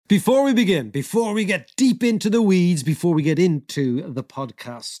Before we begin, before we get deep into the weeds, before we get into the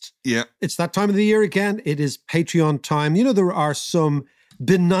podcast, it's that time of the year again. It is Patreon time. You know, there are some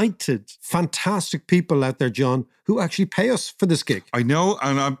benighted, fantastic people out there, John, who actually pay us for this gig. I know,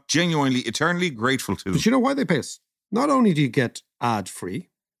 and I'm genuinely, eternally grateful to them. But you know why they pay us? Not only do you get ad-free,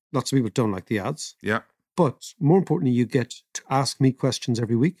 lots of people don't like the ads. Yeah. But more importantly, you get to ask me questions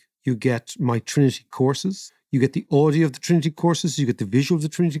every week. You get my Trinity courses. You get the audio of the Trinity courses. You get the visual of the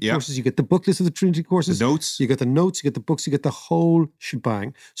Trinity courses. You get the book list of the Trinity courses. The notes. You get the notes. You get the books. You get the whole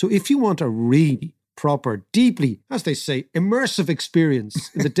shebang. So if you want a really proper, deeply, as they say, immersive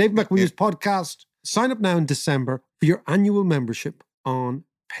experience in the Dave McWilliams podcast, sign up now in December for your annual membership on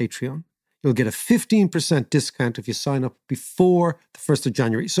Patreon. You'll get a 15% discount if you sign up before the 1st of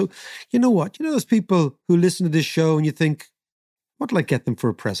January. So you know what? You know those people who listen to this show and you think, what'll I get them for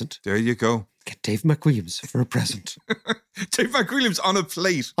a present? There you go. Get Dave McWilliams for a present. Dave McWilliams on a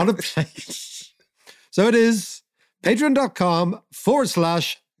plate. On a plate. So it is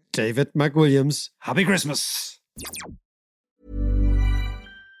patreon.com/David McWilliams. Happy Christmas.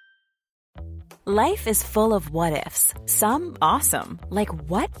 Life is full of what-ifs. Some awesome, like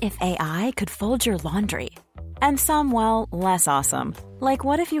what if AI could fold your laundry? And some, well, less awesome, like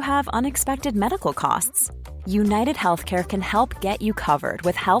what if you have unexpected medical costs? United Healthcare can help get you covered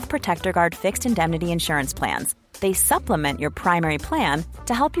with Health Protector Guard fixed indemnity insurance plans. They supplement your primary plan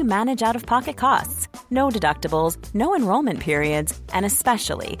to help you manage out-of-pocket costs. No deductibles, no enrollment periods, and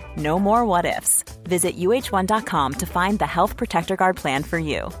especially no more what-ifs. Visit uh1.com to find the Health Protector Guard plan for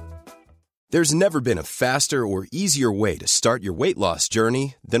you. There's never been a faster or easier way to start your weight loss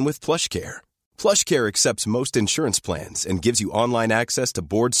journey than with PlushCare. PlushCare accepts most insurance plans and gives you online access to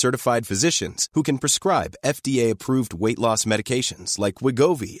board-certified physicians who can prescribe FDA-approved weight loss medications like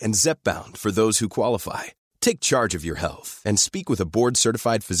Wegovy and Zepbound for those who qualify. Take charge of your health and speak with a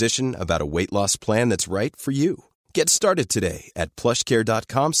board-certified physician about a weight loss plan that's right for you. Get started today at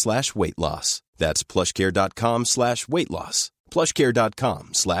plushcare.com/weight loss. That's plushcare.com/weight loss.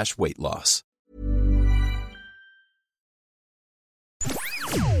 plushcare.com/weight loss.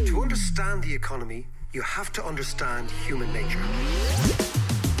 To understand the economy, you have to understand human nature.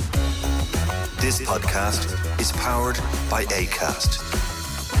 This podcast is powered by Acast.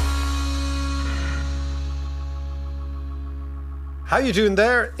 How you doing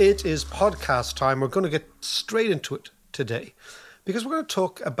there? It is podcast time. We're going to get straight into it today because we're going to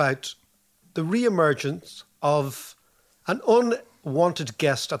talk about the re-emergence of an unwanted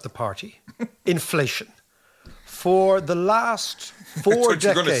guest at the party, inflation. For the last 4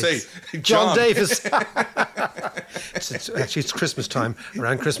 decades, going to say, John Davis. Actually, it's Christmas time.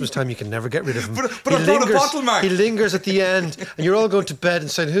 Around Christmas time, you can never get rid of him. But I brought a bottle, Mark. He lingers at the end, and you're all going to bed and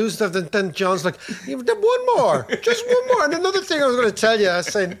saying, "Who's that?" Then John's like, "One more, just one more." And another thing I was going to tell you,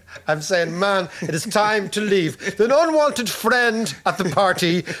 I'm saying, man, it is time to leave. The unwanted friend at the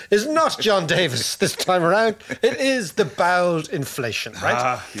party is not John Davis this time around. It is the bowled inflation,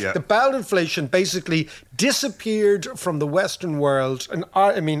 right? Yeah. The bowled inflation basically disappeared from the Western world. And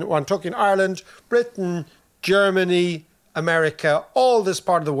I'm talking Ireland, Britain, Germany, America, all this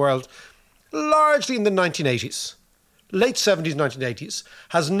part of the world, largely in the 1980s, late 70s, 1980s,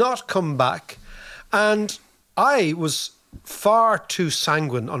 has not come back. And I was far too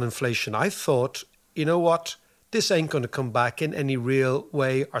sanguine on inflation. I thought, you know what? This ain't going to come back in any real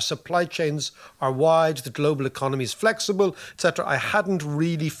way. Our supply chains are wide, the global economy is flexible, etc. I hadn't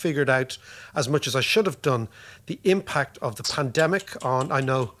really figured out, as much as I should have done, the impact of the pandemic on, I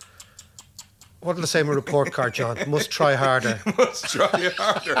know, what did I say in my report card, John? Must try harder. Must try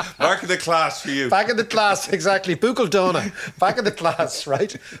harder. Back in the class for you. Back in the class, exactly. Buchel Dona. Back in the class,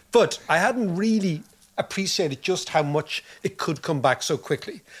 right? But I hadn't really appreciated just how much it could come back so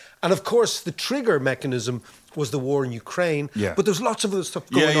quickly. And of course, the trigger mechanism was the war in Ukraine. Yeah. But there's lots of other stuff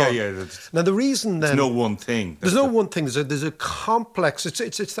going on. Yeah. Now, the reason then... There's no one thing. There's no one thing. There's a complex...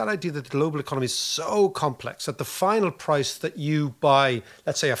 It's that idea that the global economy is so complex that the final price that you buy,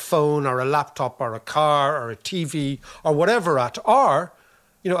 let's say, a phone or a laptop or a car or a TV or whatever at, or,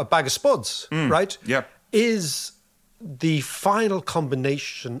 a bag of spuds, right? Yep. Is the final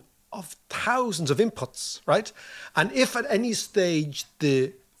combination of thousands of inputs, right? And if at any stage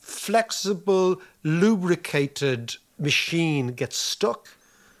the flexible, lubricated machine gets stuck,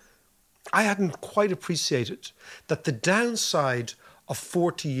 I hadn't quite appreciated that the downside of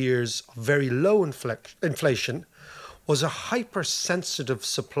 40 years of very low inflation was a hypersensitive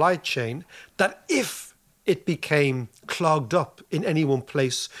supply chain that if it became clogged up in any one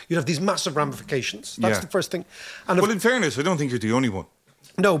place, you'd have these massive ramifications. That's the first thing. And in fairness, I don't think you're the only one.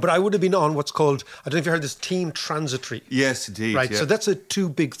 No, but I would have been on what's called, I don't know if you heard this, team transitory. Yes, indeed. Right, yeah. so that's two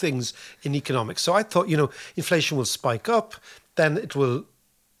big things in economics. So I thought, inflation will spike up, then it will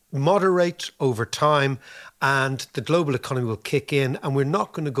moderate over time, and the global economy will kick in, and we're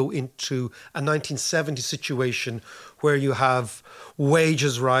not going to go into a 1970 situation where you have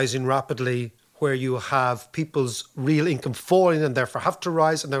wages rising rapidly, where you have people's real income falling and therefore have to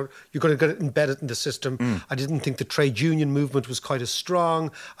rise, and you're going to get it embedded in the system. I didn't think the trade union movement was quite as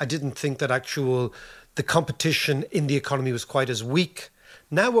strong. I didn't think that the competition in the economy was quite as weak.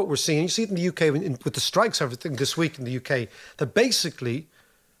 Now what we're seeing, you see it in the UK with the strikes, everything this week in the UK, that basically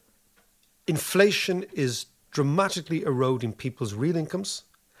inflation is dramatically eroding people's real incomes.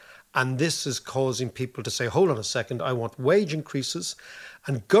 And this is causing people to say, hold on a second, I want wage increases.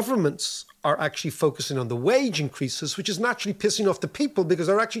 And governments are actually focusing on the wage increases, which is naturally pissing off the people because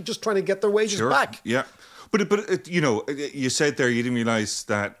they're actually just trying to get their wages back. Yeah. But you said there you didn't realise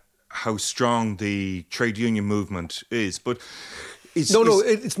that how strong the trade union movement is. But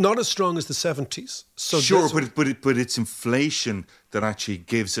it's not as strong as the 70s. So sure, but it's inflation that actually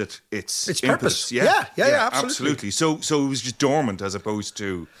gives it its purpose. Yeah, absolutely. So it was just dormant as opposed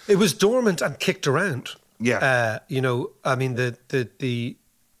to... It was dormant and kicked around. Yeah.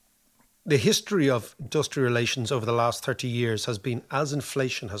 The history of industrial relations over the last 30 years has been, as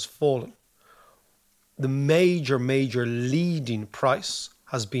inflation has fallen, the major leading price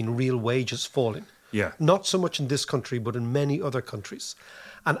has been real wages falling. Yeah. Not so much in this country, but in many other countries.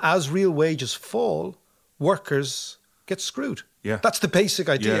 And as real wages fall, workers get screwed. Yeah. That's the basic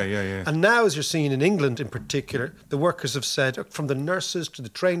idea. Yeah. And now, as you're seeing in England in particular, the workers have said, from the nurses to the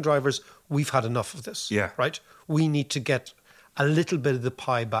train drivers, we've had enough of this. Yeah. Right? We need to get a little bit of the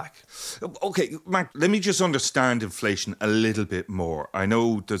pie back. Okay, Mark, let me just understand inflation a little bit more. I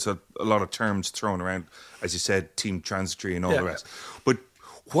know there's a lot of terms thrown around, as you said, team transitory and all the rest. But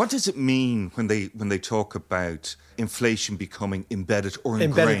what does it mean when they talk about inflation becoming embedded or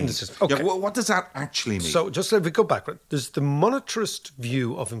ingrained? Embedded in the system. Okay. Yeah, what does that actually mean? So just let me go back. There's the monetarist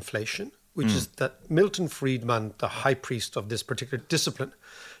view of inflation, which is that Milton Friedman, the high priest of this particular discipline,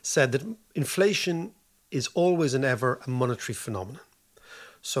 said that inflation is always and ever a monetary phenomenon.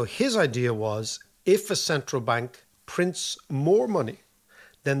 So his idea was, if a central bank prints more money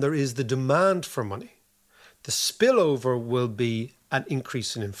than there is the demand for money, the spillover will be an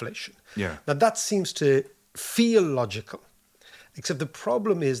increase in inflation. Yeah. Now that seems to feel logical, except the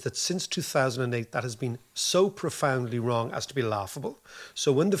problem is that since 2008, that has been so profoundly wrong as to be laughable.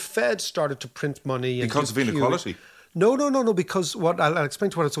 So when the Fed started to print money... Because of inequality? No, because I'll explain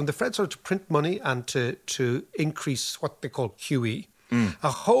to what it's when the Fed started to print money and to increase what they call QE, a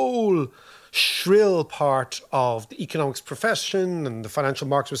whole shrill part of the economics profession and the financial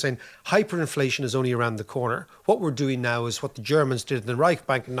markets were saying hyperinflation is only around the corner. What we're doing now is what the Germans did in the Reich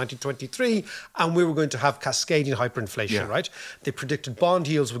Bank in 1923, and we were going to have cascading hyperinflation, right? They predicted bond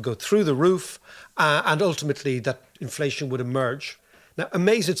yields would go through the roof and ultimately that inflation would emerge. Now,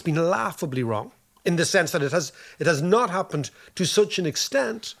 amazing, it's been laughably wrong, in the sense that it has not happened to such an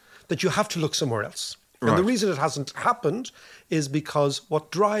extent that you have to look somewhere else. Right. And the reason it hasn't happened is because what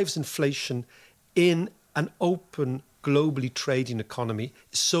drives inflation in an open, globally trading economy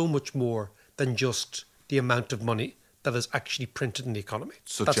is so much more than just the amount of money that is actually printed in the economy.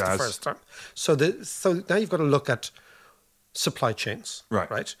 That's the first term. So now you've got to look at supply chains.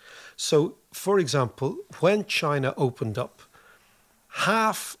 Right. So, for example, when China opened up,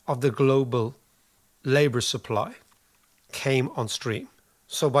 half of the global labour supply came on stream.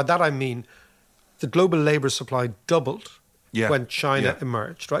 So by that I mean the global labour supply doubled when China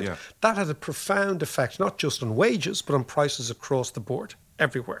emerged, right? Yeah. That had a profound effect, not just on wages, but on prices across the board,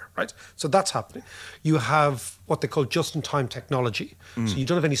 everywhere, right? So that's happening. You have what they call just-in-time technology. So you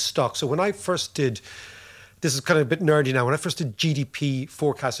don't have any stock. So when I first did... This is kind of a bit nerdy now. When I first did GDP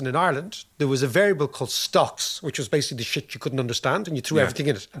forecasting in Ireland, there was a variable called stocks, which was basically the shit you couldn't understand, and you threw everything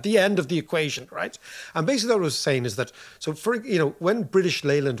in it at the end of the equation, right? And basically what I was saying is that, so for when British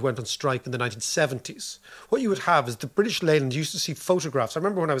Leyland went on strike in the 1970s, what you would have is the British Leyland used to see photographs. I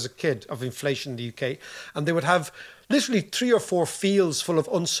remember when I was a kid of inflation in the UK, and they would have literally 3 or 4 fields full of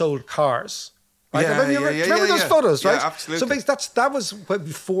unsold cars. Right? Remember those photos, right? Yeah, absolutely. So that was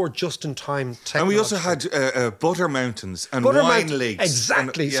before just-in-time technology. And we also had butter mountains and wine lakes.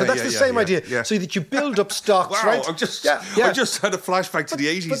 Exactly. So that's the same idea. Yeah. So that you build up stocks, wow, right? I just had a flashback to the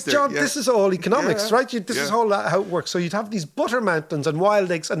 80s but there. John, this is all economics, right? This is all how it works. So you'd have these butter mountains and wild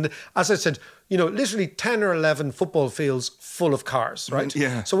lakes and, as I said, literally 10 or 11 football fields full of cars, right?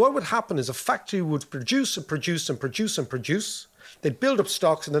 Yeah. So what would happen is a factory would produce and produce and produce and produce. They'd build up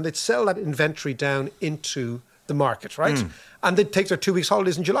stocks and then they'd sell that inventory down into the market, right? And they'd take their 2 weeks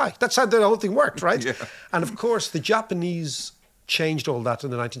holidays in July. That's how the whole thing worked, right? Yeah. And of course, the Japanese changed all that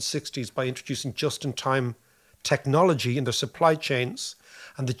in the 1960s by introducing just-in-time technology in their supply chains.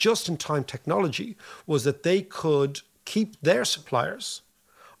 And the just-in-time technology was that they could keep their suppliers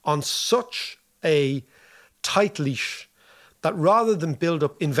on such a tight leash that rather than build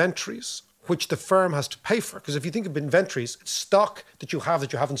up inventories, which the firm has to pay for, because if you think of inventories, it's stock that you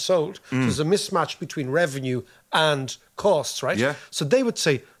haven't sold. So there's a mismatch between revenue and costs, right? Yeah. So they would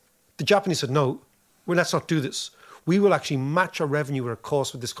say, the Japanese said, no, well, let's not do this. We will actually match our revenue with our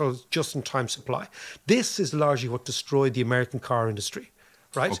costs with this called just-in-time supply. This is largely what destroyed the American car industry,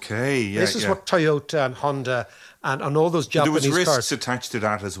 right? Okay, yeah. This is what Toyota and Honda and all those Japanese there was risks cars. attached to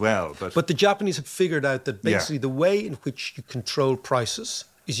that as well. But the Japanese have figured out that basically the way in which you control prices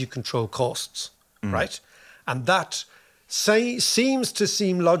is you control costs, right? And that seems to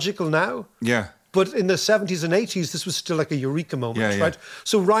seem logical now. Yeah. But in the 70s and 80s, this was still like a eureka moment, Yeah. right?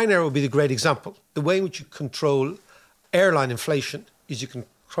 So Ryanair would be the great example. The way in which you control airline inflation is you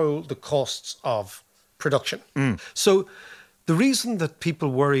control the costs of production. So the reason that people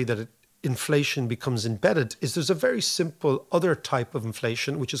worry that inflation becomes embedded is there's a very simple other type of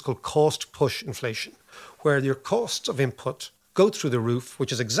inflation, which is called cost push inflation, where your costs of input go through the roof,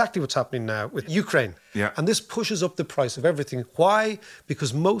 which is exactly what's happening now with Ukraine. Yeah. And this pushes up the price of everything. Why?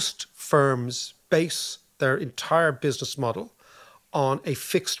 Because most firms base their entire business model on a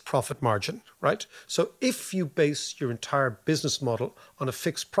fixed profit margin, right? So if you base your entire business model on a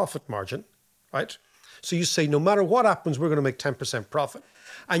fixed profit margin, right? So you say, no matter what happens, we're going to make 10% profit.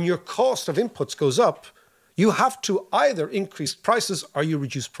 And your cost of inputs goes up, you have to either increase prices or you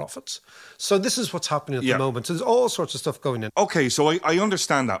reduce profits. So this is what's happening at the moment. So there's all sorts of stuff going in. Okay, so I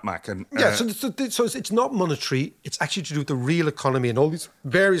understand that, Mac. And, so it's not monetary. It's actually to do with the real economy and all these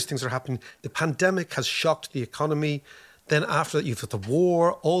various things that are happening. The pandemic has shocked the economy. Then after that, you've got the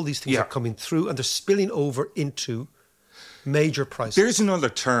war. All these things are coming through and they're spilling over into major prices. There's another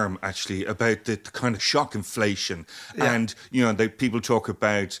term, actually, about the kind of shock inflation. And, people talk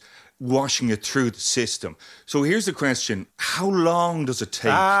about washing it through the system. So here's the question. How long does it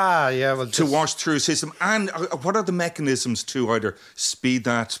take to wash through a system? And what are the mechanisms to either speed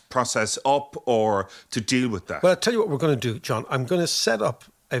that process up or to deal with that? Well, I'll tell you what we're going to do, John. I'm going to set up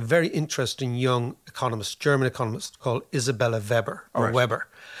a very interesting young economist, German economist, called Isabella Weber.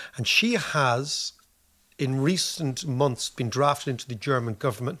 And she has, in recent months, been drafted into the German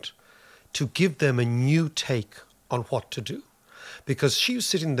government to give them a new take on what to do. Because she was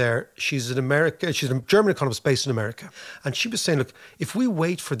sitting there, she's a German economist based in America, and she was saying, look, if we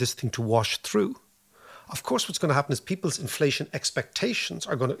wait for this thing to wash through, of course what's going to happen is people's inflation expectations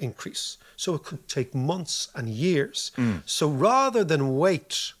are going to increase. So it could take months and years. So rather than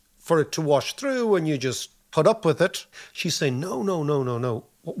wait for it to wash through and you just put up with it, she's saying, no.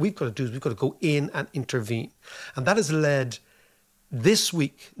 What we've got to do is we've got to go in and intervene. And that has led this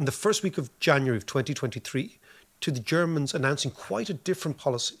week, in the first week of January of 2023, to the Germans announcing quite a different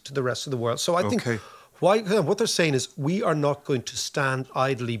policy to the rest of the world. So I think what they're saying is we are not going to stand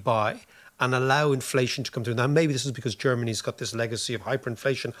idly by and allow inflation to come through. Now, maybe this is because Germany's got this legacy of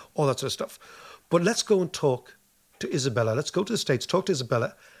hyperinflation, all that sort of stuff. But let's go and talk to Isabella. Let's go to the States, talk to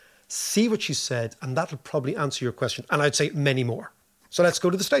Isabella, see what she said, and that'll probably answer your question. And I'd say many more. So let's go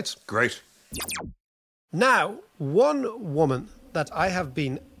to the States. Great. Now, one woman that I have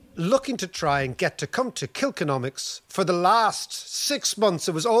been looking to try and get to come to Kilkenomics for the last 6 months.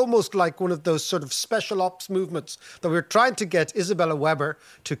 It was almost like one of those sort of special ops movements that we were trying to get Isabella Weber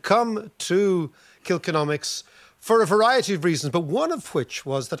to come to Kilkenomics for a variety of reasons, but one of which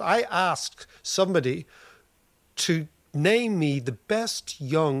was that I asked somebody to name me the best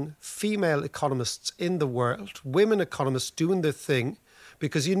young female economists in the world, women economists doing their thing.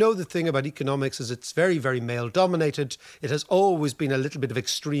 Because the thing about economics is it's very, very male-dominated. It has always been a little bit of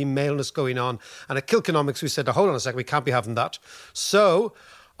extreme maleness going on. And at Kilkenomics, we said, hold on a second, we can't be having that. So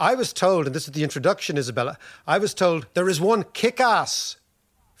I was told, and this is the introduction, Isabella, I was told there is one kick-ass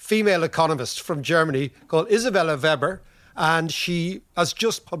female economist from Germany called Isabella Weber, and she has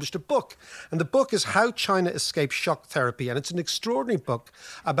just published a book. And the book is How China Escaped Shock Therapy. And it's an extraordinary book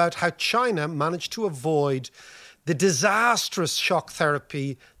about how China managed to avoid the disastrous shock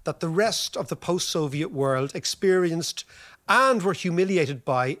therapy that the rest of the post-Soviet world experienced and were humiliated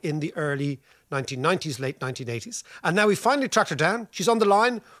by in the early 1990s, late 1980s. And now we finally tracked her down. She's on the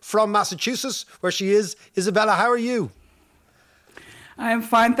line from Massachusetts, where she is. Isabella, how are you? I'm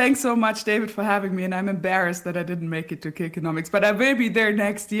fine. Thanks so much, David, for having me. And I'm embarrassed that I didn't make it to Economics, but I will be there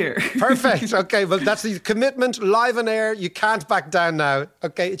next year. Perfect. Okay, well, that's the commitment, live on air. You can't back down now.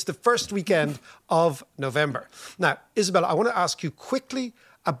 Okay, it's the first weekend of November. Now, Isabella, I want to ask you quickly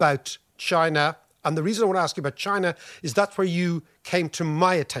about China. And the reason I want to ask you about China is that's where you came to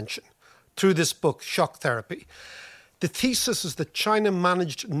my attention through this book, Shock Therapy. The thesis is that China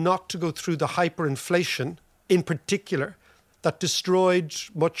managed not to go through the hyperinflation, in particular, that destroyed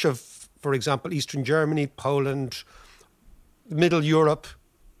much of, for example, Eastern Germany, Poland, Middle Europe,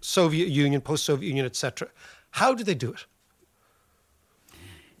 Soviet Union, post-Soviet Union, etc. How did they do it?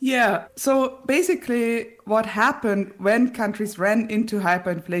 Yeah, so basically what happened when countries ran into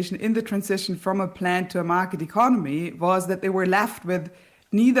hyperinflation in the transition from a planned to a market economy was that they were left with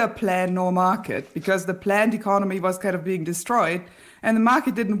neither plan nor market, because the planned economy was kind of being destroyed and the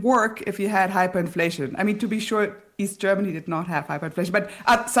market didn't work if you had hyperinflation. I mean, to be sure, East Germany did not have hyperinflation, but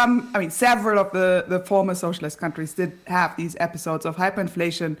several of the former socialist countries did have these episodes of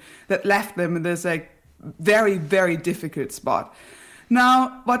hyperinflation that left them in this like very, very difficult spot.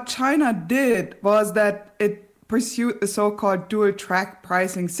 Now, what China did was that it pursued the so-called dual-track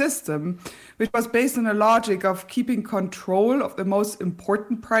pricing system, which was based on a logic of keeping control of the most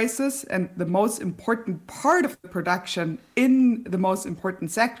important prices and the most important part of the production in the most important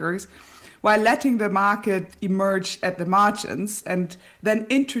sectors, while letting the market emerge at the margins and then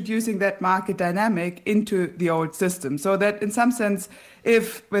introducing that market dynamic into the old system. So that in some sense,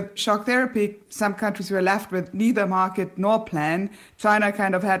 if with shock therapy, some countries were left with neither market nor plan, China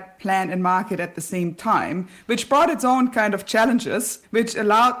kind of had plan and market at the same time, which brought its own kind of challenges, which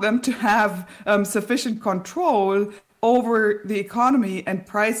allowed them to have sufficient control over the economy and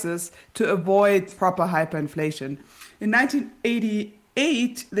prices to avoid proper hyperinflation. In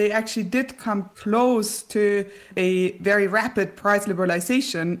 1988, they actually did come close to a very rapid price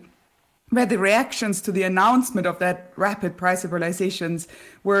liberalization, where the reactions to the announcement of that rapid price liberalizations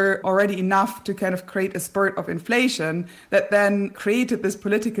were already enough to kind of create a spurt of inflation that then created this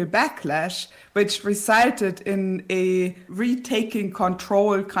political backlash, which resulted in a retaking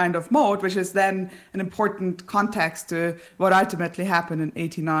control kind of mode, which is then an important context to what ultimately happened in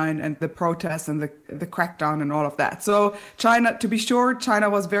 '89 and the protests and the crackdown and all of that. So China, to be sure, China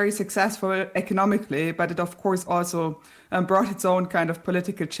was very successful economically, but it of course also brought its own kind of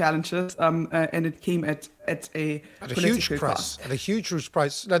political challenges, and it came at a huge price. At a huge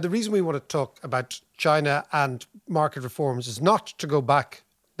price. Now, the reason we want to talk about China and market reforms is not to go back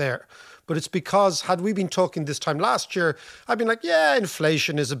there, but it's because had we been talking this time last year, I'd been like, yeah,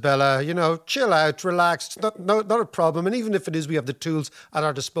 inflation, Isabella, chill out, relax, it's not a problem. And even if it is, we have the tools at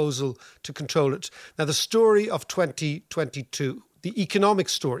our disposal to control it. Now, the story of 2022, the economic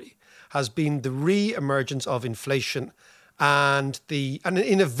story, has been the re-emergence of inflation and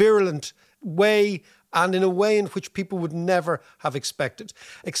in a virulent way, and in a way in which people would never have expected.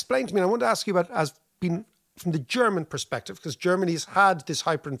 Explain to me, and I want to ask you about as being from the German perspective, because Germany's had this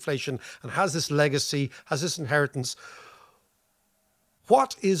hyperinflation and has this legacy, has this inheritance.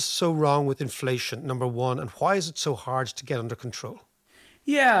 What is so wrong with inflation, number one, and why is it so hard to get under control?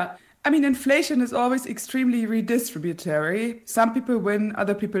 Yeah. I mean, inflation is always extremely redistributary. Some people win,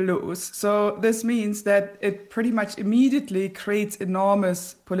 other people lose. So this means that it pretty much immediately creates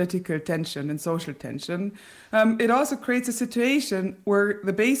enormous political tension and social tension. It also creates a situation where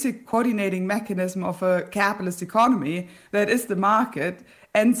the basic coordinating mechanism of a capitalist economy, that is the market,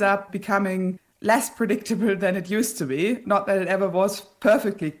 ends up becoming less predictable than it used to be. Not that it ever was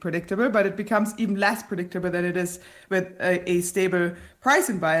perfectly predictable, but it becomes even less predictable than it is with a stable price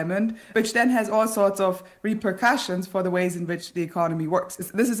environment, which then has all sorts of repercussions for the ways in which the economy works.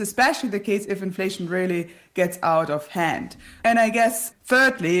 This is especially the case if inflation really gets out of hand. And I guess,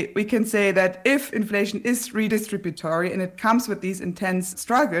 thirdly, we can say that if inflation is redistributory and it comes with these intense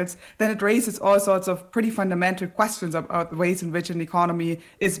struggles, then it raises all sorts of pretty fundamental questions about the ways in which an economy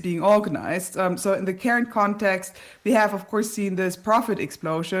is being organized. So in the current context, we have, of course, seen this profit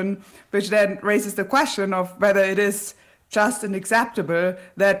explosion, which then raises the question of whether it is just and acceptable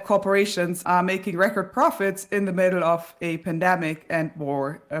that corporations are making record profits in the middle of a pandemic and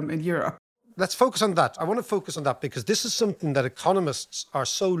war in Europe. Let's focus on that. I want to focus on that because this is something that economists are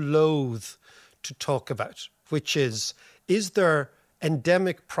so loath to talk about, which is there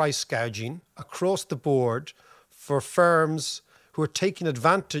endemic price gouging across the board for firms who are taking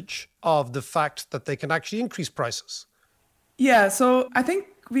advantage of the fact that they can actually increase prices? Yeah, so I think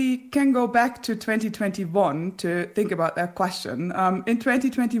we can go back to 2021 to think about that question. In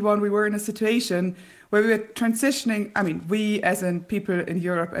 2021, we were in a situation where we were transitioning, we as in people in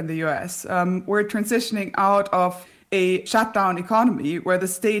Europe and the US, we're transitioning out of a shutdown economy where the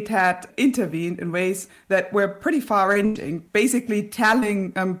state had intervened in ways that were pretty far-ranging, basically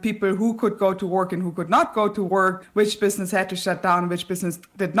telling people who could go to work and who could not go to work, which business had to shut down, which business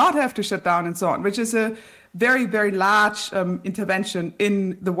did not have to shut down, and so on, which is a very, very large intervention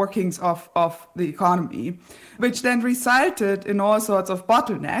in the workings of the economy, which then resulted in all sorts of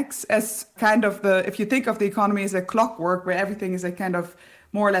bottlenecks as kind of if you think of the economy as a clockwork where everything is a kind of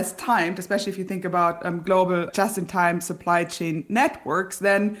more or less timed, especially if you think about global just-in-time supply chain networks,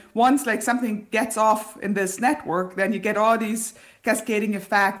 then once like something gets off in this network, then you get all these cascading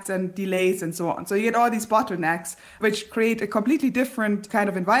effects and delays and so on. So you get all these bottlenecks, which create a completely different kind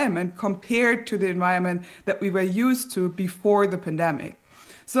of environment compared to the environment that we were used to before the pandemic.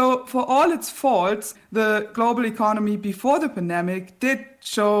 So for all its faults, the global economy before the pandemic did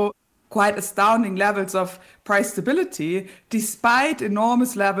show quite astounding levels of price stability, despite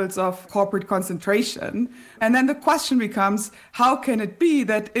enormous levels of corporate concentration. And then the question becomes, how can it be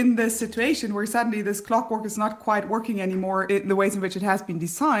that in this situation where suddenly this clockwork is not quite working anymore in the ways in which it has been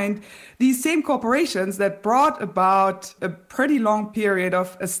designed, these same corporations that brought about a pretty long period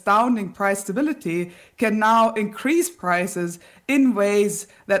of astounding price stability can now increase prices in ways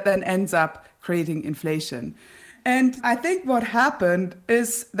that then ends up creating inflation? And I think what happened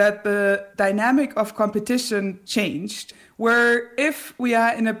is that the dynamic of competition changed, where if we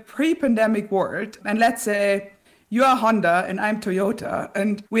are in a pre-pandemic world, and let's say you are Honda and I'm Toyota,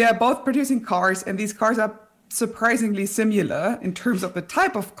 and we are both producing cars, and these cars are surprisingly similar in terms of the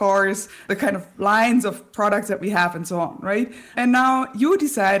type of cars, the kind of lines of products that we have and so on, right? And now you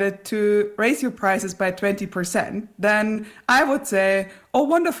decided to raise your prices by 20%, then I would say, oh,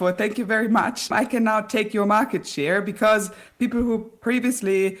 wonderful, thank you very much. I can now take your market share because people who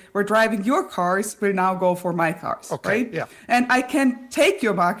previously were driving your cars will now go for my cars, right? Yeah. And I can take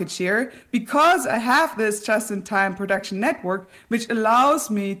your market share because I have this just-in-time production network, which allows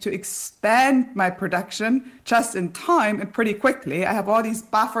me to expand my production just in time and pretty quickly. I have all these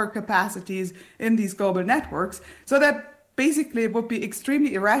buffer capacities in these global networks so that basically it would be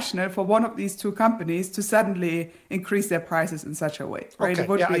extremely irrational for one of these two companies to suddenly increase their prices in such a way, right? Okay, It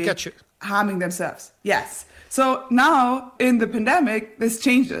would yeah, be I get you. harming themselves. Yes. So now in the pandemic, this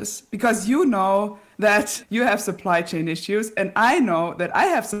changes because you know that you have supply chain issues and I know that I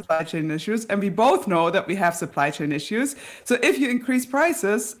have supply chain issues and we both know that we have supply chain issues. So if you increase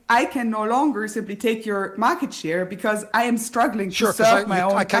prices, I can no longer simply take your market share because I am struggling to serve my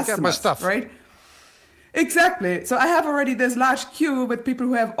own I can't customers, get my stuff. right? Exactly. So I have already this large queue with people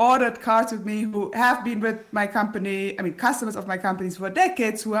who have ordered cars with me, who have been with my company, customers of my companies for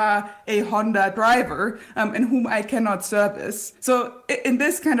decades, who are a Honda driver and whom I cannot service. So in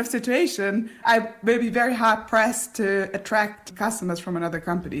this kind of situation, I will be very hard pressed to attract customers from another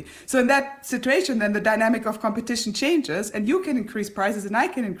company. So in that situation, then the dynamic of competition changes and you can increase prices and I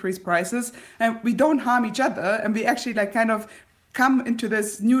can increase prices and we don't harm each other and we actually come into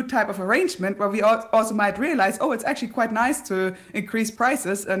this new type of arrangement where we also might realize, oh, it's actually quite nice to increase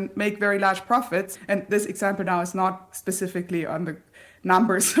prices and make very large profits. And this example now is not specifically on the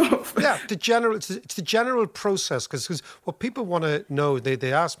numbers of... Yeah, it's the general process, because what people want to know,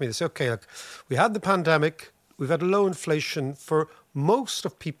 they ask me, they say, okay, look, we had the pandemic, we've had low inflation for most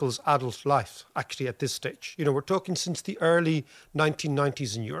of people's adult life, actually, at this stage. You know, we're talking since the early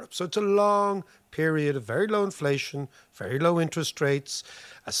 1990s in Europe. So it's a long period of very low inflation, very low interest rates,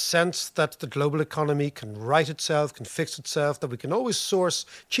 a sense that the global economy can right itself, can fix itself, that we can always source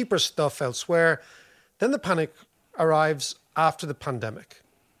cheaper stuff elsewhere. Then the panic arrives after the pandemic.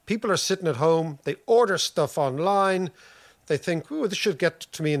 People are sitting at home, they order stuff online, they think, oh, this should get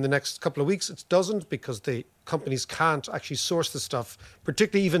to me in the next couple of weeks. It doesn't, because the companies can't actually source the stuff,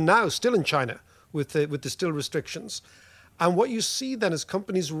 particularly even now, still in China, with the still restrictions. And what you see then is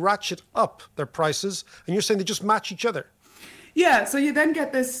companies ratchet up their prices, and you're saying they just match each other. Yeah, so you then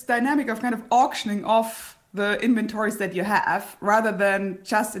get this dynamic of kind of auctioning off the inventories that you have, rather than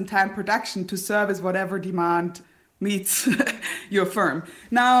just-in-time production to service whatever demand meets your firm.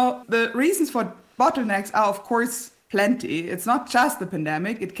 Now, the reasons for bottlenecks are, of course, plenty. It's not just the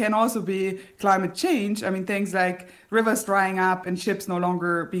pandemic. It can also be climate change. Things like rivers drying up and ships no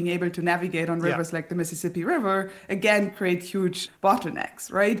longer being able to navigate on rivers like the Mississippi River, again, create huge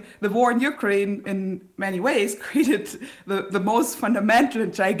bottlenecks, right? The war in Ukraine, in many ways, created the most fundamental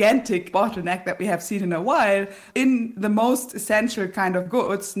and gigantic bottleneck that we have seen in a while in the most essential kind of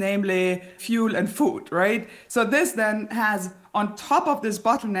goods, namely fuel and food, right? So this then has on top of this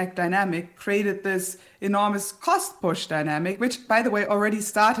bottleneck dynamic, created this enormous cost push dynamic, which, by the way, already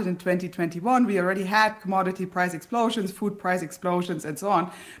started in 2021. We already had commodity price explosions, food price explosions, and so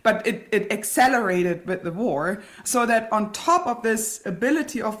on. But it accelerated with the war, so that on top of this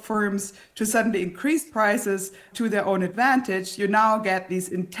ability of firms to suddenly increase prices to their own advantage, you now get these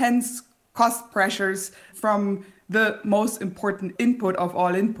intense cost pressures from the most important input of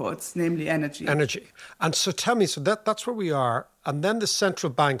all inputs, namely energy. And so tell me, so that's where we are. And then the central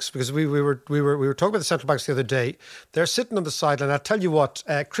banks, because we were talking about the central banks the other day, they're sitting on the sideline. I'll tell you what,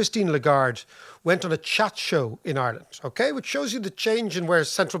 Christine Lagarde went on a chat show in Ireland, okay, which shows you the change in where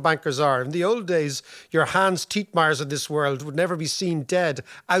central bankers are. In the old days, your Hans Tietmeyers of this world would never be seen dead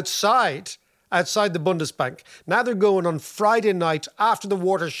outside the Bundesbank. Now they're going on Friday night after the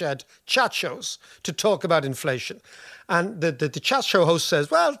watershed chat shows to talk about inflation. And the chat show host says,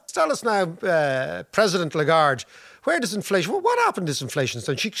 well, tell us now, President Lagarde, where does inflation, what happened to this inflation?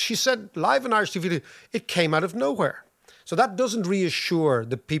 And she said live on Irish TV, it came out of nowhere. So that doesn't reassure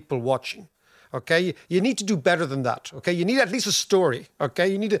the people watching. Okay, you need to do better than that. Okay, you need at least a story. Okay,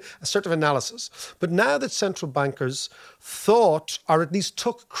 you need a sort of analysis. But now that central bankers thought, or at least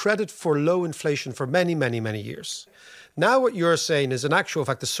took credit for low inflation for many, many, many years. Now what you're saying is, in actual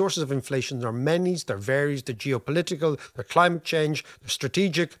fact, the sources of inflation are many, they're varied, they're geopolitical, they're climate change, they're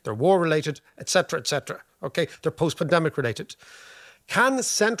strategic, they're war-related, etc., etc. Okay, they're post-pandemic related. Can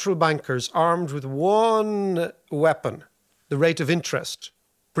central bankers armed with one weapon, the rate of interest,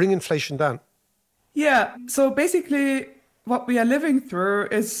 bring inflation down? Yeah, so basically what we are living through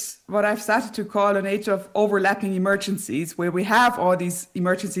is what I've started to call an age of overlapping emergencies, where we have all these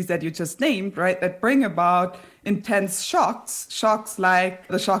emergencies that you just named, right, that bring about intense shocks like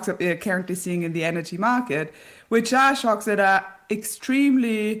the shocks that we are currently seeing in the energy market, which are shocks that are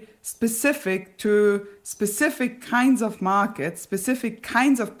extremely specific to specific kinds of markets, specific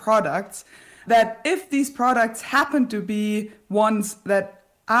kinds of products, that if these products happen to be ones that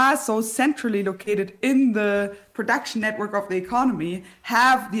are so centrally located in the production network of the economy,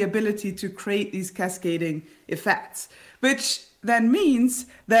 have the ability to create these cascading effects, which then means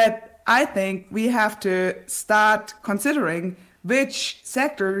that I think we have to start considering which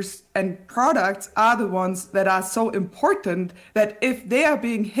sectors and products are the ones that are so important that if they are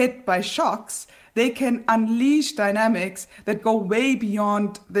being hit by shocks, they can unleash dynamics that go way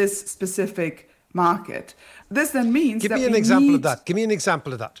beyond this specific market. This then means Give me an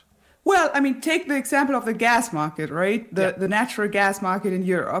example of that. Well, I mean, take the example of the gas market, right? The natural gas market in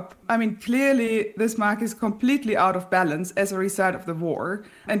Europe. I mean, clearly this market is completely out of balance as a result of the war.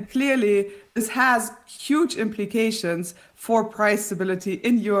 And clearly this has huge implications for price stability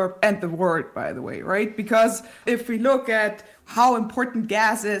in Europe and the world, by the way, right? Because if we look at how important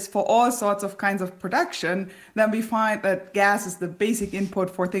gas is for all sorts of kinds of production, then we find that gas is the basic input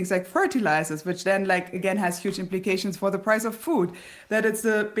for things like fertilizers, which then again has huge implications for the price of food, that it's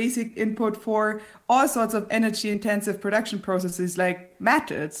the basic input for all sorts of energy intensive production processes like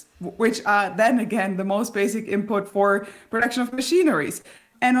metals, which are then again the most basic input for production of machineries.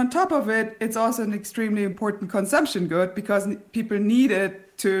 And on top of it, it's also an extremely important consumption good because people need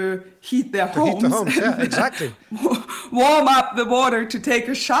it to heat their homes. Yeah, exactly. Warm up the water to take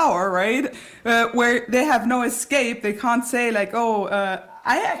a shower, right? Where they have no escape. They can't say I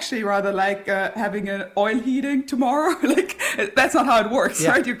actually rather like having an oil heating tomorrow. That's not how it works,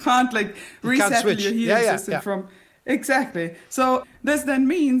 right? You can't reset your heating system from... Exactly. So this then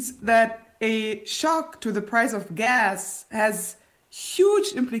means that a shock to the price of gas has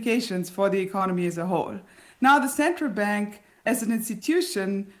huge implications for the economy as a whole. Now, the central bank as an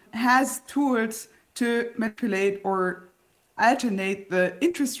institution has tools to manipulate or alternate the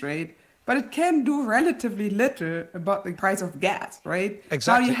interest rate, but it can do relatively little about the price of gas, right?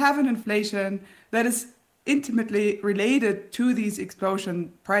 Exactly. Now you have an inflation that is intimately related to these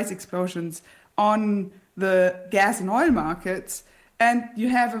price explosions on the gas and oil markets, and you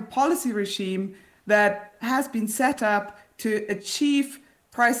have a policy regime that has been set up to achieve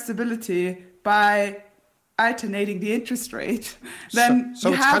price stability by alternating the interest rate, then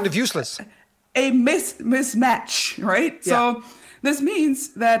so it's kind of useless. A mismatch, right? Yeah. So this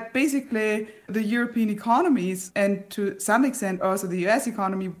means that basically the European economies, and to some extent also the US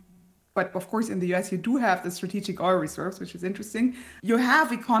economy, but of course in the US you do have the strategic oil reserves, which is interesting. You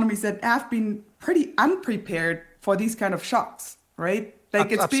have economies that have been pretty unprepared for these kind of shocks, right?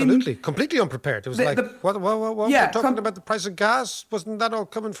 Absolutely, completely unprepared. It was what we're talking about the price of gas. Wasn't that all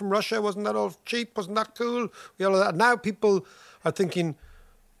coming from Russia? Wasn't that all cheap? Wasn't that cool? Now people are thinking,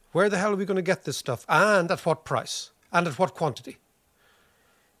 where the hell are we going to get this stuff? And at what price? And at what quantity?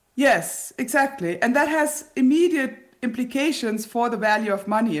 Yes, exactly. And that has immediate implications for the value of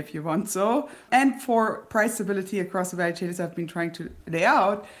money, if you want so, and for price stability across the value chain, as I've been trying to lay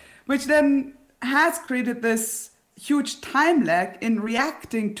out, which then has created this huge time lag in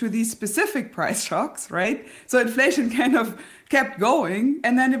reacting to these specific price shocks, right? So inflation kind of kept going.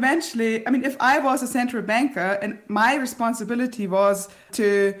 And then eventually, I mean, if I was a central banker and my responsibility was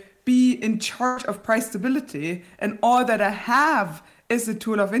to be in charge of price stability and all that I have is the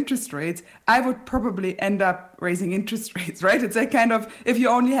tool of interest rates, I would probably end up raising interest rates, right? It's like kind of, if you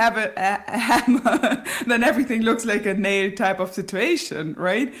only have a hammer, then everything looks like a nail type of situation,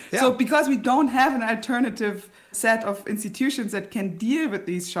 right? Yeah. So because we don't have an alternative set of institutions that can deal with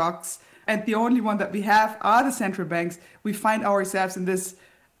these shocks, and the only one that we have are the central banks, we find ourselves in this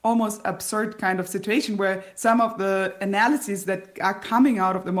almost absurd kind of situation where some of the analyses that are coming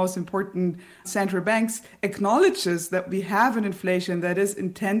out of the most important central banks acknowledges that we have an inflation that is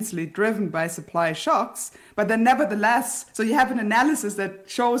intensely driven by supply shocks. But then nevertheless, so you have an analysis that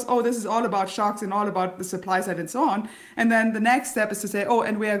shows, oh, this is all about shocks and all about the supply side and so on. And then the next step is to say, oh,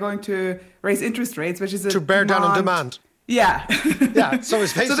 and we are going to raise interest rates, which is to bear down on demand. Yeah. Yeah. So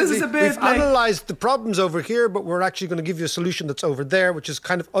it's basically, so this is a bit we've analysed the problems over here, but we're actually going to give you a solution that's over there, which is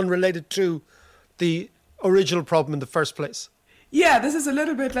kind of unrelated to the original problem in the first place. Yeah, this is a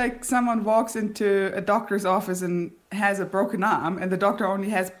little bit like someone walks into a doctor's office and has a broken arm, and the doctor only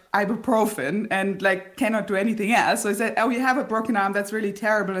has ibuprofen and like cannot do anything else. So he said, oh, you have a broken arm, that's really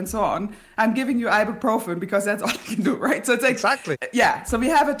terrible and so on. I'm giving you ibuprofen because that's all I can do, right? So it's like, exactly. Yeah, so we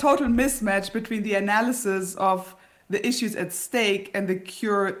have a total mismatch between the analysis of the issues at stake and the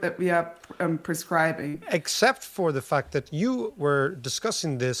cure that we are prescribing. Except for the fact that you were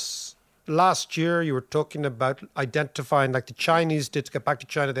discussing this last year, you were talking about identifying, like the Chinese did to get back to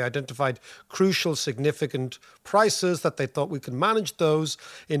China, they identified crucial, significant prices that they thought we could manage those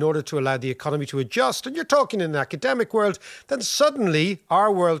in order to allow the economy to adjust. And you're talking in an academic world, then suddenly our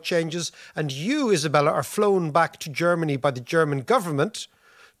world changes and you, Isabella, are flown back to Germany by the German government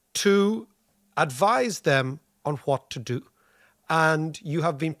to advise them on what to do. And you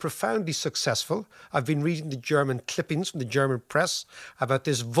have been profoundly successful. I've been reading the German clippings from the German press about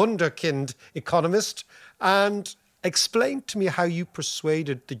this wunderkind economist, and explain to me how you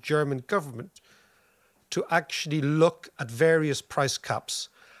persuaded the German government to actually look at various price caps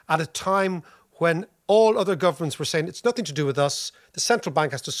at a time when all other governments were saying, it's nothing to do with us, the central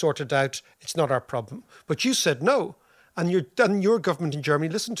bank has to sort it out, it's not our problem. But you said no, and your government in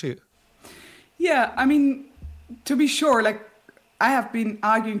Germany listened to you. Yeah, I mean, to be sure, like I have been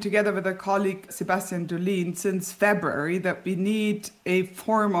arguing together with a colleague, Sebastian Dolin, since February that we need a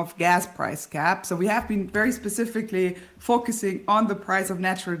form of gas price cap. So we have been very specifically focusing on the price of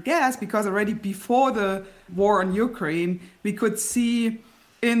natural gas because already before the war on Ukraine, we could see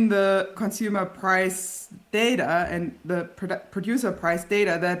in the consumer price data and the producer price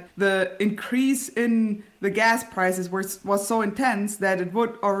data that the increase in the gas prices was so intense that it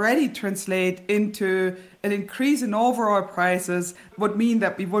would already translate into an increase in overall prices, would mean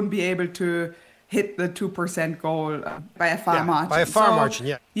that we wouldn't be able to hit the 2% goal by a far margin. By a far margin,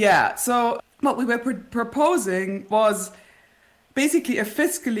 yeah. Yeah, so what we were proposing was basically a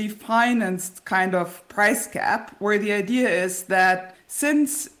fiscally financed kind of price cap, where the idea is that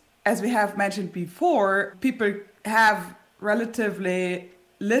since, as we have mentioned before, people have relatively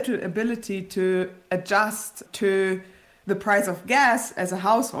little ability to adjust to the price of gas as a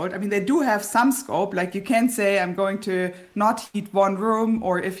household. I mean, they do have some scope, like you can say, I'm going to not heat one room,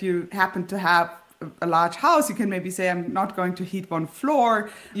 or if you happen to have a large house, you can maybe say, I'm not going to heat one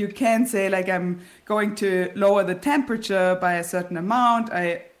floor. You can say, like, I'm going to lower the temperature by a certain amount.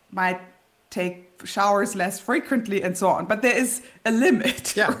 I might take showers less frequently and so on. But there is a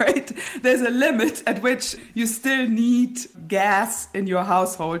limit, right? There's a limit at which you still need gas in your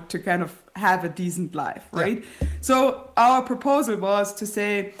household to kind of have a decent life, right? Yeah. So our proposal was to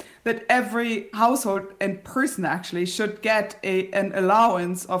say that every household and person actually should get an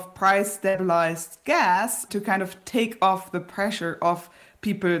allowance of price stabilized gas to kind of take off the pressure of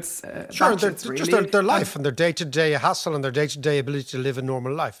people's budgets, really. Just their life and their day-to-day hassle and their day-to-day ability to live a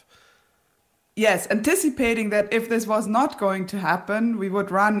normal life. Yes, anticipating that if this was not going to happen, we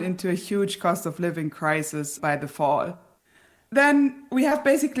would run into a huge cost of living crisis by the fall. Then we have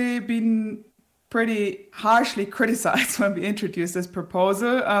basically been pretty harshly criticized when we introduced this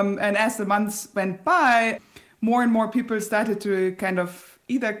proposal. And as the months went by, more and more people started to kind of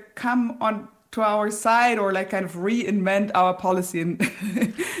either come on to our side or like kind of reinvent our policy in,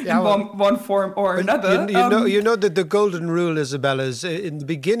 one form or another. You know that the golden rule, Isabella, is in the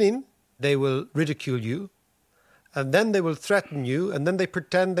beginning, they will ridicule you, and then they will threaten you, and then they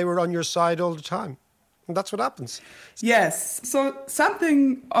pretend they were on your side all the time. And that's what happens. Yes. So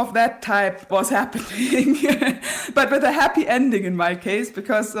something of that type was happening, but with a happy ending in my case,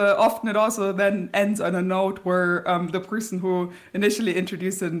 because often it also then ends on a note where the person who initially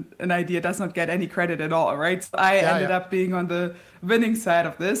introduced an idea does not get any credit at all, right? So I ended up being on the winning side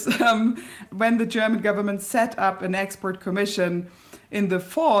of this. When the German government set up an expert commission in the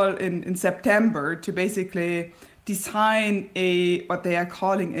fall, in September, to basically design what they are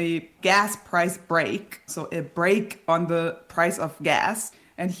calling a gas price brake, so a brake on the price of gas.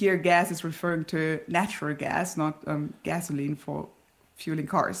 And here gas is referring to natural gas, not gasoline for fueling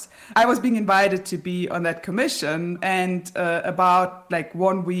cars. I was being invited to be on that commission, and about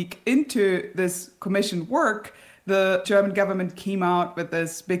 1 week into this commission work, the German government came out with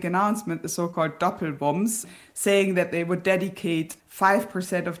this big announcement, the so-called Doppelwumms, saying that they would dedicate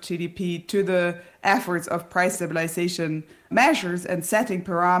 5% of GDP to the efforts of price stabilization measures and setting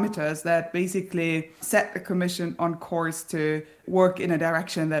parameters that basically set the Commission on course to work in a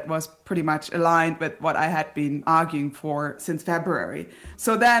direction that was pretty much aligned with what I had been arguing for since February.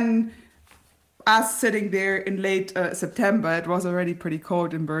 So then, us sitting there in late September, it was already pretty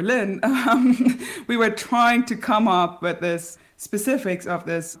cold in Berlin, we were trying to come up with this specifics of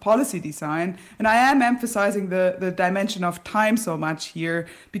this policy design. And I am emphasizing the dimension of time so much here,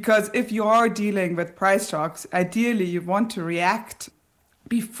 because if you are dealing with price shocks, ideally you want to react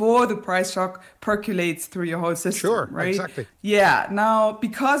before the price shock percolates through your whole system. Sure, right? exactly. Yeah. Now,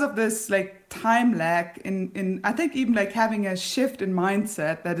 because of this time lag in I think even having a shift in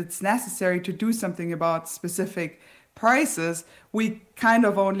mindset that it's necessary to do something about specific prices, we kind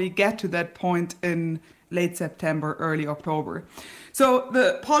of only get to that point in late September, early October. So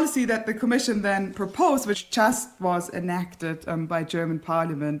the policy that the Commission then proposed, which just was enacted by German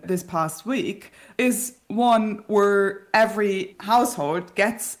Parliament this past week, is one where every household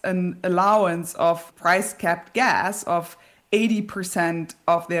gets an allowance of price-capped gas of 80%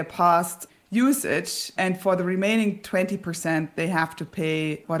 of their past usage, and for the remaining 20%, they have to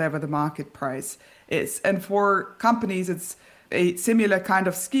pay whatever the market price is. And for companies, it's a similar kind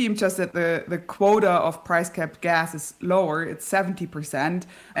of scheme, just that the quota of price-capped gas is lower. It's 70%.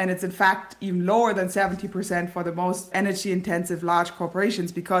 And it's in fact even lower than 70% for the most energy-intensive large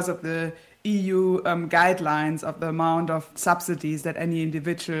corporations because of the EU guidelines of the amount of subsidies that any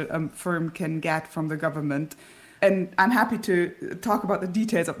individual firm can get from the government. And I'm happy to talk about the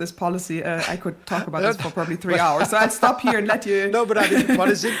details of this policy. I could talk about this for probably 3 hours. So I'll stop here and let you... No, but I mean, what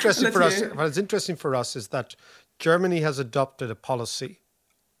is interesting for us is that Germany has adopted a policy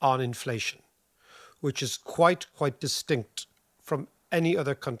on inflation, which is quite distinct from any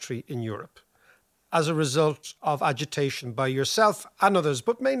other country in Europe, as a result of agitation by yourself and others,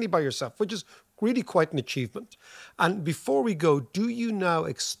 but mainly by yourself, which is really quite an achievement. And before we go, do you now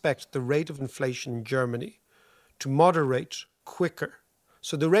expect the rate of inflation in Germany to moderate quicker?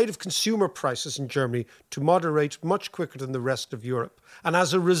 So the rate of consumer prices in Germany to moderate much quicker than the rest of Europe. And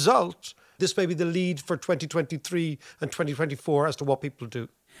as a result, this may be the lead for 2023 and 2024 as to what people do.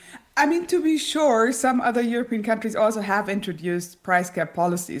 I mean, to be sure, some other European countries also have introduced price cap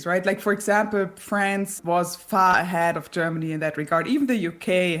policies, right? Like, for example, France was far ahead of Germany in that regard. Even the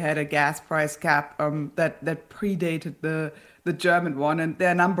UK had a gas price cap that predated the German one. And there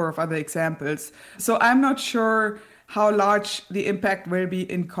are a number of other examples. So I'm not sure how large the impact will be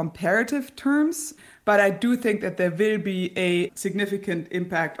in comparative terms, but I do think that there will be a significant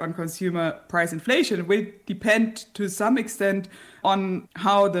impact on consumer price inflation. It will depend to some extent on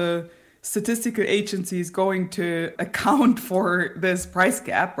how the statistical agency is going to account for this price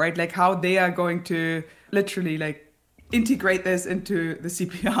gap, right? Like how they are going to literally integrate this into the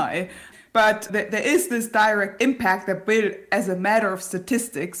CPI. But there is this direct impact that will, as a matter of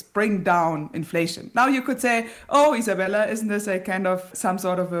statistics, bring down inflation. Now you could say, oh, Isabella, isn't this a kind of some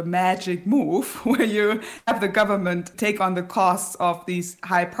sort of a magic move where you have the government take on the costs of these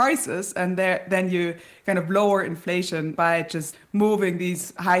high prices and then you kind of lower inflation by just moving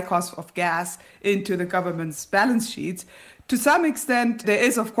these high costs of gas into the government's balance sheets? To some extent, there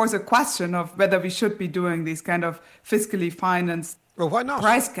is, of course, a question of whether we should be doing these kind of fiscally financed why not?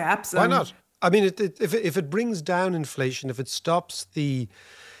 Price caps. Why not? I mean, if it brings down inflation, if it stops the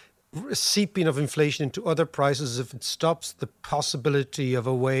seeping of inflation into other prices, if it stops the possibility of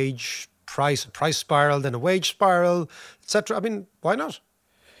a price spiral, then a wage spiral, etc. I mean, why not?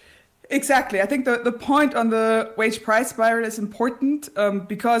 Exactly. I think the point on the wage price spiral is important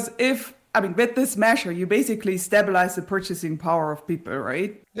because with this measure, you basically stabilize the purchasing power of people,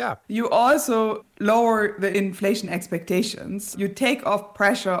 right? Yeah. You also lower the inflation expectations. You take off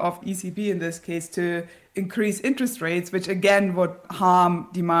pressure of ECB in this case to increase interest rates, which again would harm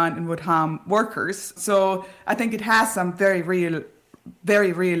demand and would harm workers. So I think it has some very real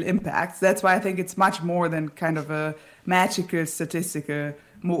impacts. That's why I think it's much more than kind of a magical statistical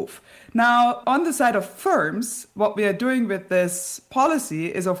move. Now, on the side of firms, what we are doing with this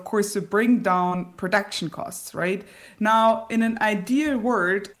policy is, of course, to bring down production costs, right? Now, in an ideal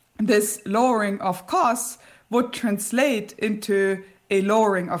world, this lowering of costs would translate into a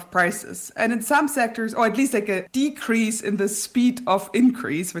lowering of prices. And in some sectors, or at least like a decrease in the speed of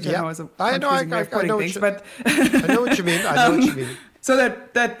increase, which I know is a confusing way of putting things, but I know what you mean. I know what you mean. So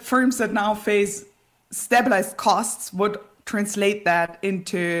that firms that now face stabilized costs would translate that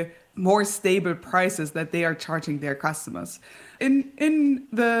into more stable prices that they are charging their customers. In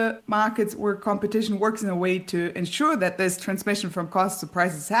the markets where competition works in a way to ensure that this transmission from costs to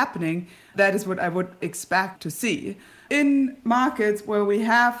prices is happening, that is what I would expect to see. In markets where we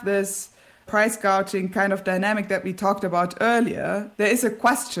have this price gouging kind of dynamic that we talked about earlier, there is a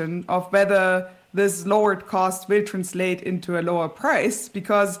question of whether this lowered cost will translate into a lower price,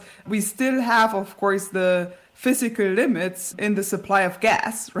 because we still have, of course, the physical limits in the supply of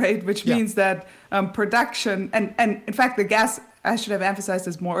gas, right? Which means that production, and in fact, the gas, I should have emphasized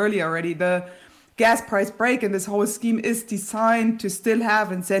this more earlier already, the gas price break in this whole scheme is designed to still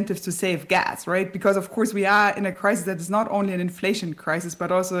have incentives to save gas, right? Because of course we are in a crisis that is not only an inflation crisis,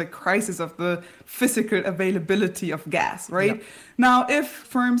 but also a crisis of the physical availability of gas, right? Yeah. Now, if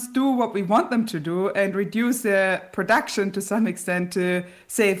firms do what we want them to do and reduce their production to some extent to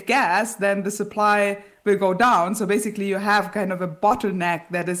save gas, then the supply will go down. So basically you have kind of a bottleneck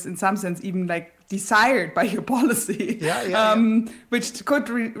that is in some sense even like desired by your policy, which could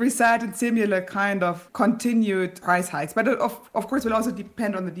result in similar kind of continued price hikes. But it of course will also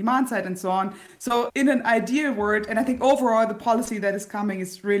depend on the demand side and so on. So in an ideal world, and I think overall the policy that is coming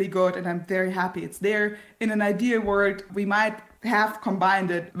is really good and I'm very happy it's there. In an ideal world, we might have combined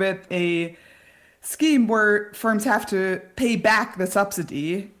it with a scheme where firms have to pay back the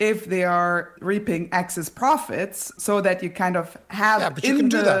subsidy if they are reaping excess profits, so that you kind of have in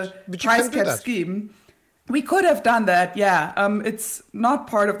the price cap scheme. We could have done that, it's not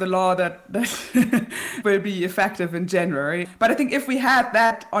part of the law that will be effective in January. But I think if we had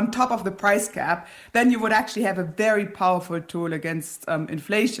that on top of the price cap, then you would actually have a very powerful tool against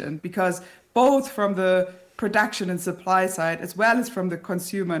inflation, because both from the production and supply side, as well as from the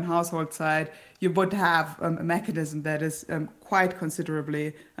consumer and household side, you would have a mechanism that is quite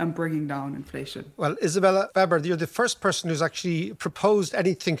considerably bringing down inflation. Well, Isabella Weber, you're the first person who's actually proposed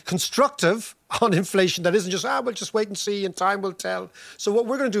anything constructive on inflation that isn't just, we'll just wait and see and time will tell. So what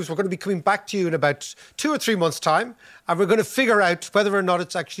we're going to do is we're going to be coming back to you in about 2 or 3 months' time, and we're going to figure out whether or not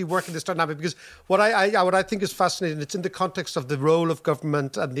it's actually working, this dynamic. Because what I think is fascinating, it's in the context of the role of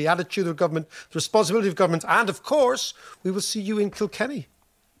government and the attitude of government, the responsibility of government, and of course, we will see you in Kilkenny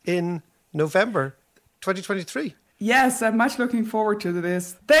in November 2023. Yes, I'm much looking forward to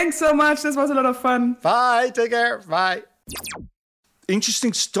this. Thanks so much. This was a lot of fun. Bye. Take care. Bye.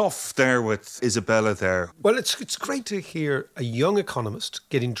 Interesting stuff there with Isabella there. Well, it's great to hear a young economist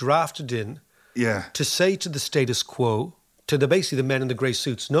getting drafted in to say to the status quo, to basically the men in the grey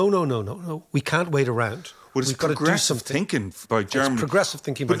suits, no, we can't wait around. Well, it's progressive thinking by Germany. It's progressive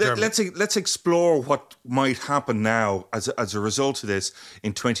thinking by Germany. Let's explore what might happen now as a result of this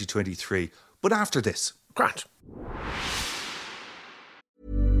in 2023. But after this. Grant.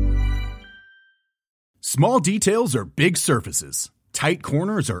 Small details are big surfaces. Tight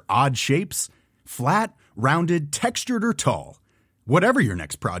corners are odd shapes. Flat, rounded, textured, or tall. Whatever your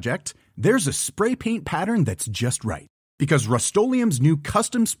next project, there's a spray paint pattern that's just right. Because Rust-Oleum's new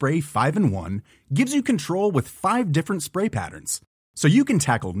Custom Spray 5-in-1 gives you control with 5 different spray patterns. So you can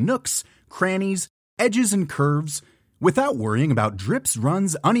tackle nooks, crannies, edges, and curves without worrying about drips,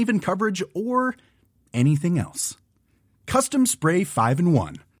 runs, uneven coverage, or anything else. Custom Spray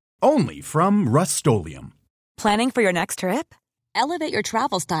 5-in-1. Only from Rust-Oleum. Planning for your next trip? Elevate your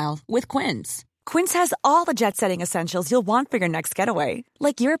travel style with Quince. Quince has all the jet-setting essentials you'll want for your next getaway,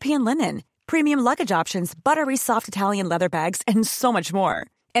 like European linen, premium luggage options, buttery soft Italian leather bags, and so much more.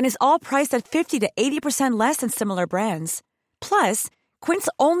 And is all priced at 50 to 80% less than similar brands. Plus, Quince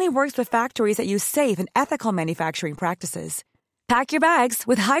only works with factories that use safe and ethical manufacturing practices. Pack your bags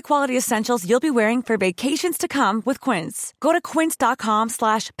with high-quality essentials you'll be wearing for vacations to come with Quince. Go to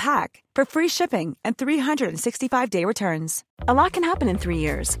quince.com/pack for free shipping and 365-day returns. A lot can happen in 3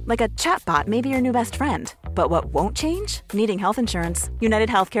 years, like a chatbot may be your new best friend. But what won't change? Needing health insurance. United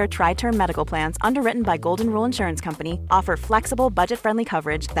Healthcare Tri-Term Medical Plans, underwritten by Golden Rule Insurance Company, offer flexible, budget-friendly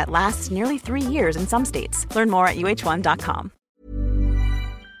coverage that lasts nearly 3 years in some states. Learn more at uh1.com.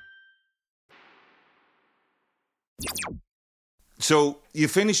 So you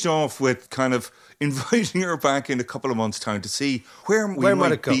finished off with kind of inviting her back in a couple of months' time to see where we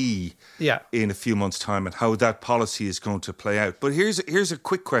might be in a few months' time and how that policy is going to play out. But here's a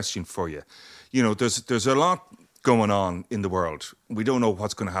quick question for you. You know, there's a lot going on in the world. We don't know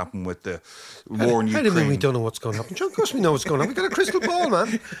what's going to happen with the war in Ukraine. I don't mean we don't know what's going to happen. Of course we know what's going on. We've got a crystal ball,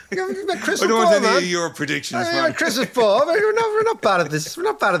 man. We've got a crystal ball, man. I don't want any of your predictions, man. A crystal ball. We're not bad at this. We're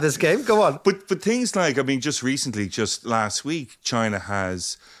not bad at this game. Go on. But things like, I mean, just recently, just last week, China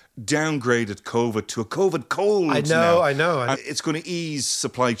has downgraded COVID to a COVID cold. I know. And it's going to ease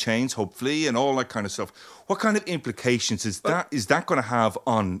supply chains, hopefully, and all that kind of stuff. What kind of implications is that going to have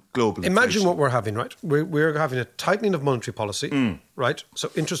on global inflation? Imagine what we're having, right? We're having a tightening of monetary policy, right?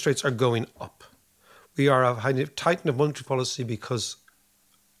 So interest rates are going up. We are having a tightening of monetary policy because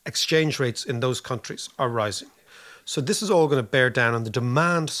exchange rates in those countries are rising. So this is all going to bear down on the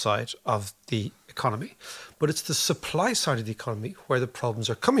demand side of the economy. But it's the supply side of the economy where the problems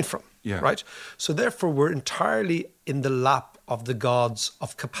are coming from, right? So therefore, we're entirely in the lap of the gods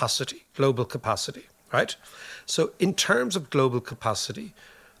of capacity, global capacity, right? So in terms of global capacity,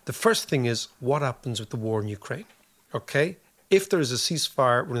 the first thing is what happens with the war in Ukraine, okay? If there is a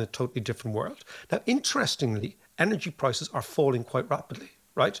ceasefire, we're in a totally different world. Now, interestingly, energy prices are falling quite rapidly,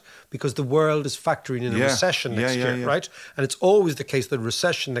 right? Because the world is factoring in a recession next year, right? And it's always the case that a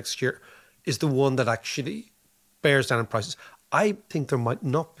recession next year is the one that actually bears down on prices. I think there might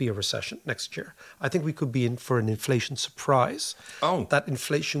not be a recession next year. I think we could be in for an inflation surprise. That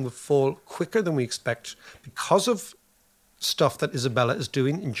inflation would fall quicker than we expect because of stuff that Isabella is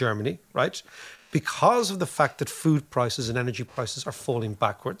doing in Germany, right? Because of the fact that food prices and energy prices are falling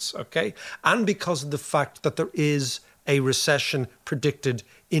backwards, okay? And because of the fact that there is a recession predicted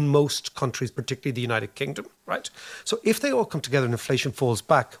in most countries, particularly the United Kingdom, right? So if they all come together and inflation falls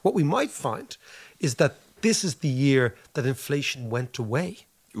back, what we might find is that this is the year that inflation went away,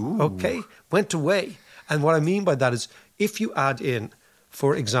 okay? Went away. And what I mean by that is if you add in,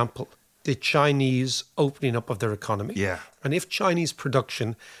 for example, the Chinese opening up of their economy, and if Chinese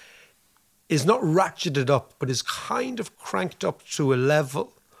production is not ratcheted up, but is kind of cranked up to a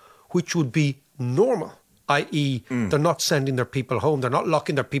level which would be normal, i.e. they're not sending their people home, they're not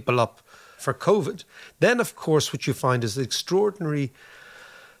locking their people up for COVID, then of course what you find is the extraordinary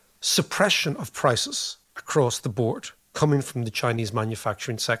suppression of prices across the board coming from the Chinese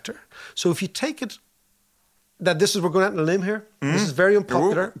manufacturing sector. So if you take it, that this is, we're going out on a limb here, this is very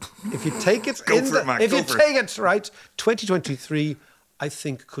unpopular. If you take it, right, 2023, I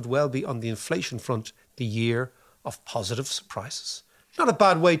think could well be on the inflation front the year of positive surprises. Not a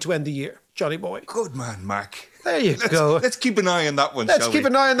bad way to end the year, Johnny boy. Good man, Mac. There you go. Let's keep an eye on that one, Let's keep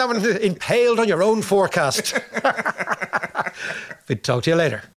an eye on that one, impaled on your own forecast. We'll talk to you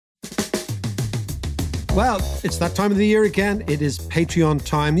later. Well, it's that time of the year again. It is Patreon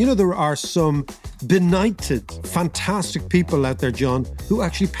time. You know, there are some benighted, fantastic people out there, John, who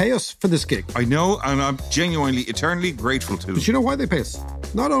actually pay us for this gig. I know, and I'm genuinely, eternally grateful to them. But you know why they pay us?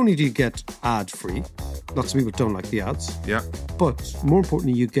 Not only do you get ad-free, lots of people don't like the ads. Yeah. But more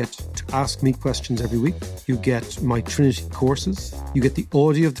importantly, you get to ask me questions every week. You get my Trinity courses. You get the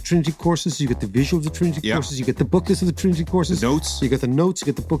audio of the Trinity courses. You get the visual of the Trinity courses. You get the booklets of the Trinity courses. The notes. You get the notes, you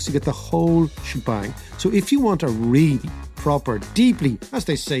get the books, you get the whole shebang. So if you want a really proper, deeply, as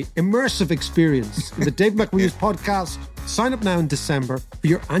they say, immersive experience in the Dave McWilliams podcast, sign up now in December for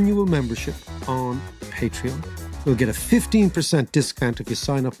your annual membership on Patreon. You'll get a 15% discount if you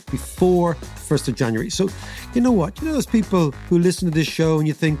sign up before the 1st of January. So, you know what? You know those people who listen to this show and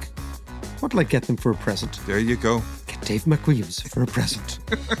you think, what'll I get them for a present? There you go. Get Dave McWilliams for a present.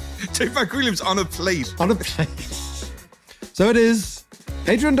 Dave McWilliams on a plate. On a plate. So it is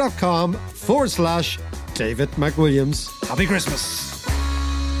patreon.com/David McWilliams. Happy Christmas.